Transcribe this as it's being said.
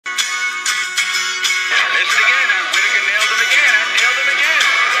missed again, and Whittaker nailed him again, and nailed him again.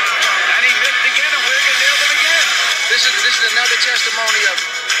 And he missed again, and Whittaker nailed him again. This is another testimony of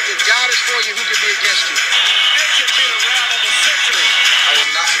if God is for you, who can be against you? This could be the round of the century. I was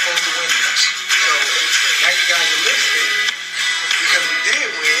not supposed to win this. So now you guys are listening because we did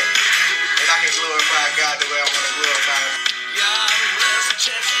win, and I can glorify God the way I want to glorify Him. I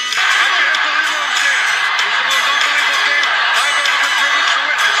can't believe I'm saying. It's the most unbelievable thing I've ever been privileged to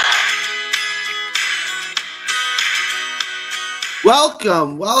witness.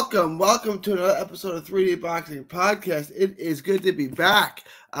 Welcome to another episode of 3D Boxing Podcast. It is good to be back.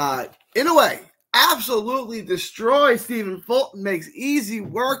 Inoue absolutely destroys Stephen Fulton, makes easy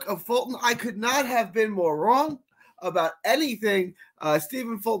work of Fulton. I could not have been more wrong about anything.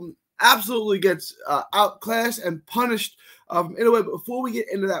 Stephen Fulton absolutely gets outclassed and punished from Inoue. But before we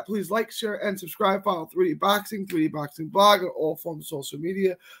get into that, please like, share, and subscribe. Follow 3D Boxing blog on all forms of social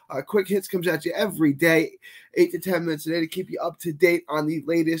media. Quick Hits comes at you every day, 8 to 10 minutes a day to keep you up to date on the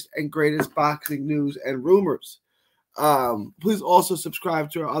latest and greatest boxing news and rumors. Please also subscribe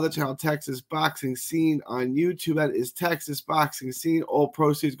to our other channel, Texas Boxing Scene, on YouTube. That is Texas Boxing Scene. All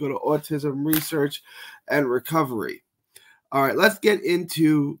proceeds go to autism research and recovery. All right, let's get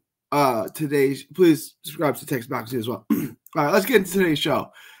into today's. Please subscribe to Texas Boxing as well. All right, let's get into today's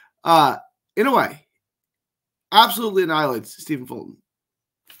show. Inoue absolutely annihilates Stephen Fulton.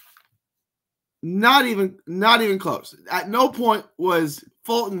 Not even close. At no point was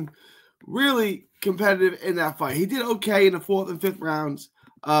Fulton really competitive in that fight. He did okay in the fourth and fifth rounds.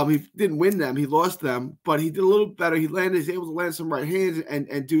 He didn't win them. He lost them, but he did a little better. He's able to land some right hands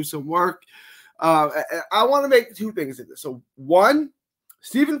and do some work. I want to make two things in this. So one,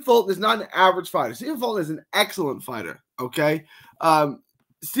 Stephen Fulton is not an average fighter. Stephen Fulton is an excellent fighter, okay?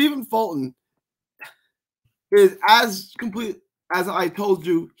 Stephen Fulton is as complete as I told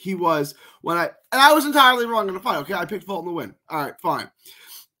you he was and I was entirely wrong in the fight, okay? I picked Fulton to win. All right, fine.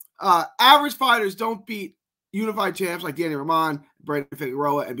 Average fighters don't beat unified champs like Danny Roman, Brandon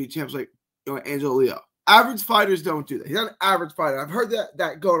Figueroa, and beat champs like Angelo Leo. Average fighters don't do that. He's not an average fighter. I've heard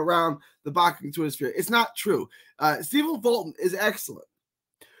that going around the boxing Twitter sphere. It's not true. Stephen Fulton is excellent.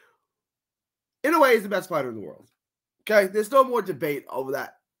 Inoue is the best fighter in the world. Okay, there's no more debate over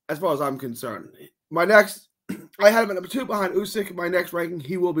that as far as I'm concerned. I had him at number 2 behind Usyk. In my next ranking,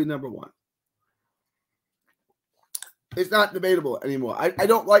 he will be number 1. It's not debatable anymore. I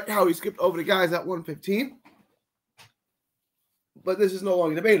don't like how he skipped over the guys at 115, but this is no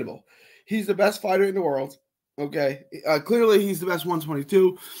longer debatable. He's the best fighter in the world. Okay, clearly he's the best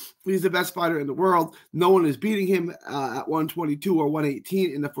 122. He's the best fighter in the world. No one is beating him at 122 or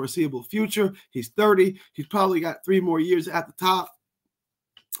 118 in the foreseeable future. He's 30. He's probably got 3 more years at the top.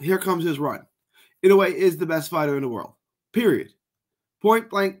 Here comes his run. Inoue is the best fighter in the world. Period. Point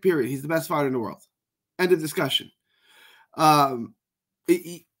blank, period. He's the best fighter in the world. End of discussion. Again,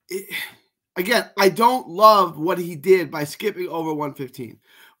 I don't love what he did by skipping over 115,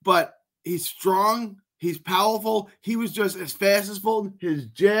 but he's strong. He's powerful. He was just as fast as Fulton. His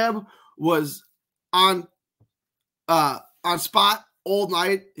jab was on spot all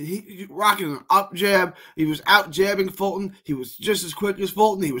night. He rocking an up jab. He was out jabbing Fulton. He was just as quick as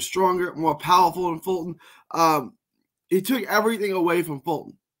Fulton. He was stronger, more powerful than Fulton. He took everything away from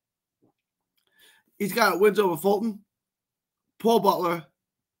Fulton. He's got wins over Fulton, Paul Butler,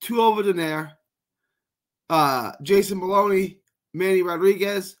 2 over Donaire, Jason Maloney, Manny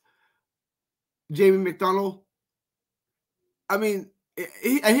Rodriguez, Jamie McDonald. I mean,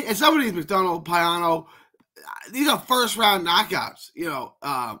 and some of these McDonald, Payano, these are first-round knockouts.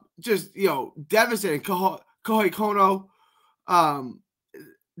 Devastating. Kohei Kono,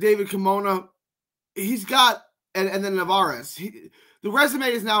 David Kimona. He's got, and then Navarez. The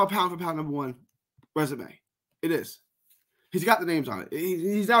resume is now a pound-for-pound number 1 resume. It is. He's got the names on it.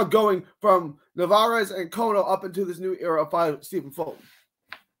 He's now going from Navarez and Kono up into this new era of fighter, Stephen Fulton.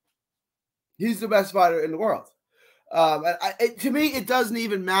 He's the best fighter in the world. To me, it doesn't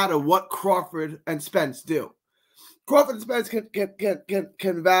even matter what Crawford and Spence do. Crawford and Spence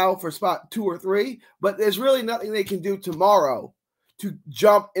can vow for spot 2 or 3, but there's really nothing they can do tomorrow to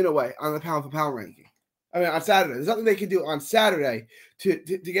jump Inoue on the pound-for-pound ranking. I mean, on Saturday. There's nothing they can do on Saturday to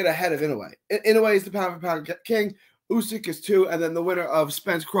get ahead of Inoue. Inoue is the pound-for-pound king. Usyk is 2, and then the winner of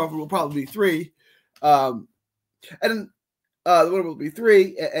Spence Crawford will probably be 3. The winner will be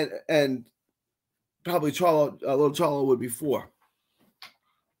 3, and probably little Charlo would be 4.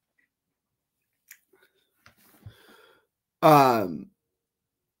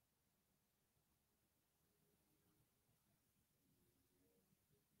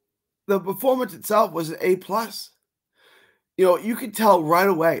 The performance itself was an A+. you know, you could tell right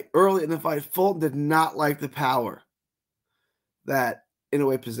away, early in the fight, Fulton did not like the power that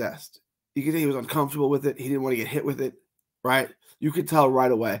Inoue possessed. You could see he was uncomfortable with it. He didn't want to get hit with it, right? You could tell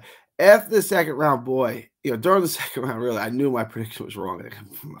right away. After the second round, boy, you know, during the second round, really, I knew my prediction was wrong.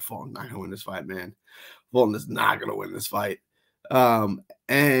 Fulton's not going to win this fight, man. Fulton is not going to win this fight.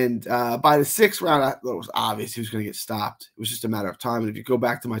 And by the sixth round, I thought it was obvious he was going to get stopped. It was just a matter of time. And if you go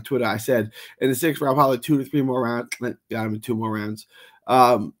back to my Twitter, I said in the sixth round, probably 2 to 3 more rounds. Got him in 2 more rounds.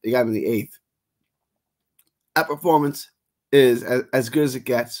 He got him in the 8th. That performance is as good as it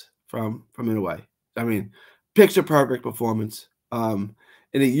gets from Inoue. I mean, picture perfect performance in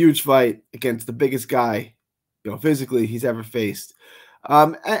a huge fight against the biggest guy, you know, physically he's ever faced.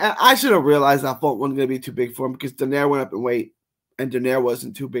 And I should have realized that Fulton wasn't going to be too big for him because Donaire went up in weight, and Donaire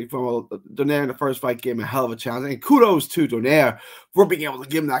wasn't too big for him. Well, Donaire in the first fight gave him a hell of a challenge. And kudos to Donaire for being able to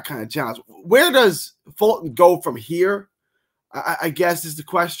give him that kind of challenge. Where does Fulton go from here? I guess is the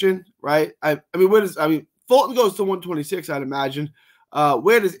question, right? I mean, Fulton goes to 126, I'd imagine.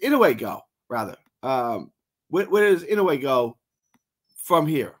 Where does Inoue go, rather? Where does Inoue go from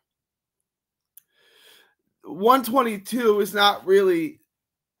here? 122 is not really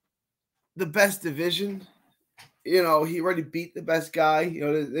the best division. You know, he already beat the best guy. You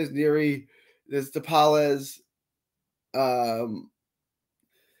know, there's Neary, there's Tapales. You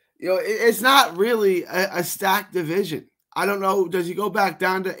know, it's not really a stacked division. I don't know. Does he go back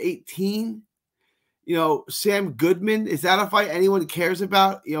down to 18? You know, Sam Goodman, is that a fight anyone cares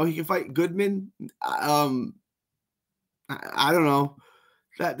about? You know, he can fight Goodman. I don't know.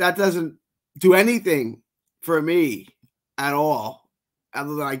 That doesn't do anything for me at all,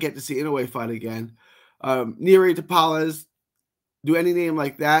 other than I get to see Inoue fight again. Neary, Tapales, do any name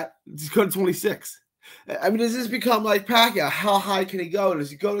like that? Just go to 26. I mean, does this become like Pacquiao? How high can he go?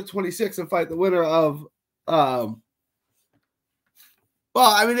 Does he go to 26 and fight the winner of well,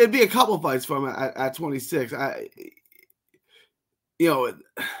 I mean, there'd be a couple fights for him at 26. I don't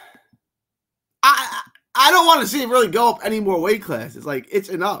want to see him really go up any more weight classes. Like, it's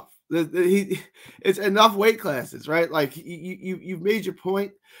enough. It's enough weight classes, right? Like, you've made your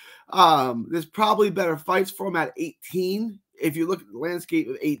point. There's probably better fights for him at 18. If you look at the landscape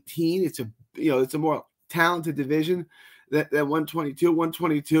of 18, it's a more talented division than 122.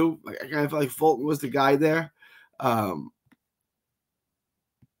 122, like, I kind of feel like Fulton was the guy there.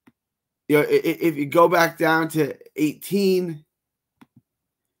 You know, if you go back down to 18,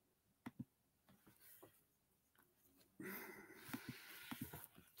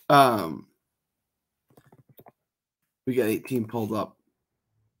 we got 18 pulled up.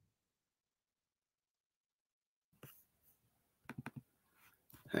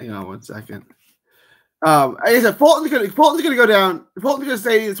 Hang on one second. Like I said, Fulton's gonna go down. Fulton's gonna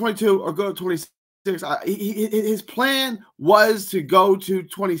stay either 22 or go to 26. His plan was to go to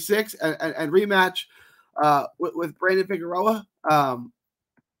 26 and rematch with Brandon Figueroa.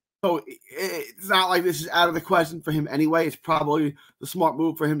 So it's not like this is out of the question for him anyway. It's probably the smart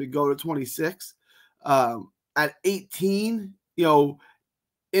move for him to go to 26. At 18, you know,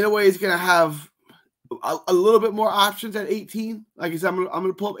 Inoue is going to have a little bit more options at 18. Like I said, I'm going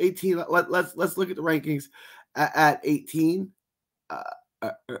to pull up 18. Let's look at the rankings at 18.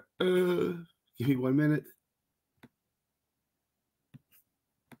 Give me 1 minute.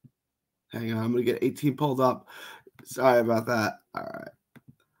 Hang on, I'm going to get 18 pulled up. Sorry about that. All right.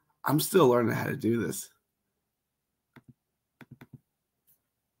 I'm still learning how to do this.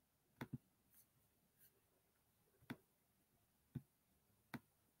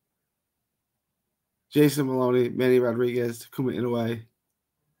 Jason Maloney, Manny Rodriguez, Takuma Inoue,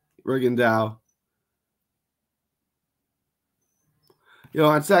 Rigondeaux. You know,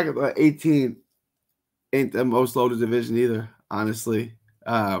 on second, 18 ain't the most loaded division either, honestly.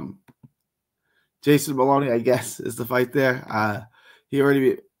 Jason Maloney, I guess, is the fight there. He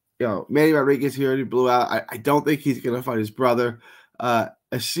already, you know, Manny Rodriguez, he already blew out. I don't think he's going to fight his brother.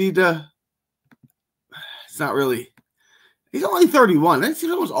 Ashida, it's not really. He's only 31. He's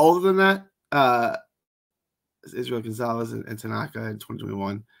almost older than that. Israel Gonzalez and Tanaka in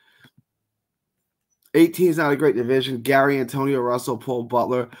 2021. 18 is not a great division. Gary, Antonio, Russell, Paul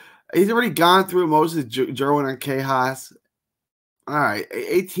Butler. He's already gone through most of Jerwin and Tejas. All right,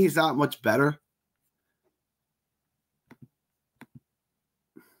 18 is not much better.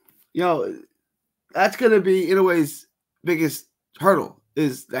 You know, that's going to be Inoue's biggest hurdle,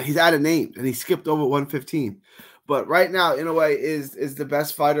 is that he's out of name and he skipped over 115. But right now, Inoue is the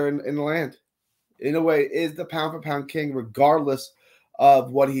best fighter in the land. Inoue is the pound-for-pound king, regardless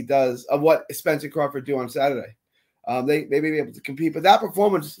of what he does, of what Spencer Crawford do on Saturday. They may be able to compete, but that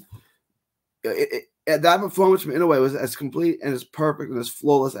performance, that performance from Inoue was as complete and as perfect and as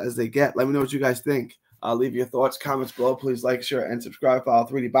flawless as they get. Let me know what you guys think. Leave your thoughts, comments below. Please like, share, and subscribe. Follow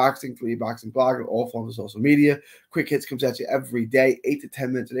 3D Boxing, 3D Boxing Blog on all forms of social media. Quick Hits comes at you every day, 8 to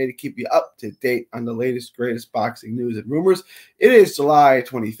 10 minutes a day to keep you up to date on the latest, greatest boxing news and rumors. It is July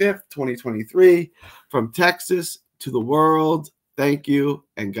 25th, 2023. From Texas to the world, thank you,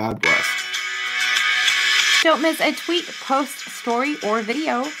 and God bless. Don't miss a tweet, post, story, or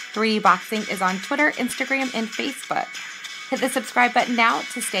video. 3D Boxing is on Twitter, Instagram, and Facebook. Hit the subscribe button now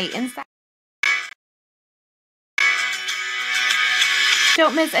to stay inside.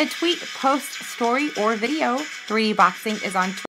 Don't miss a tweet, post, story, or video. 3D Boxing is on Twitter.